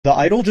The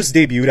Idol just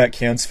debuted at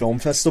Cannes Film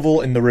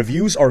Festival, and the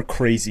reviews are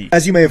crazy.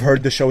 As you may have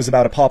heard, the show is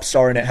about a pop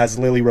star and it has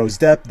Lily Rose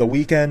Depp, The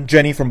Weeknd,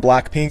 Jennie from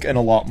Blackpink, and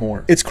a lot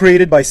more. It's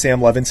created by Sam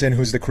Levinson,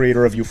 who's the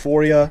creator of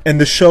Euphoria, and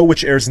the show,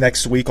 which airs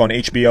next week on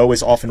HBO,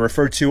 is often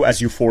referred to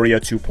as Euphoria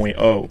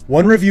 2.0.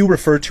 One review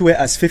referred to it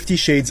as 50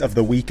 Shades of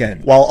The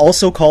Weeknd, while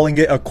also calling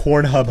it a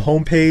Cornhub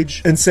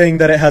homepage, and saying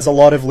that it has a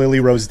lot of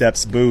Lily Rose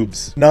Depp's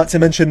boobs. Not to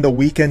mention The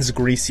Weeknd's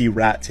greasy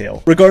rat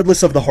tail.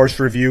 Regardless of the harsh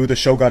review, the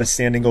show got a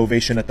standing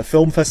ovation at the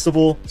film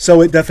festival,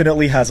 so it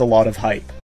definitely has a lot of hype.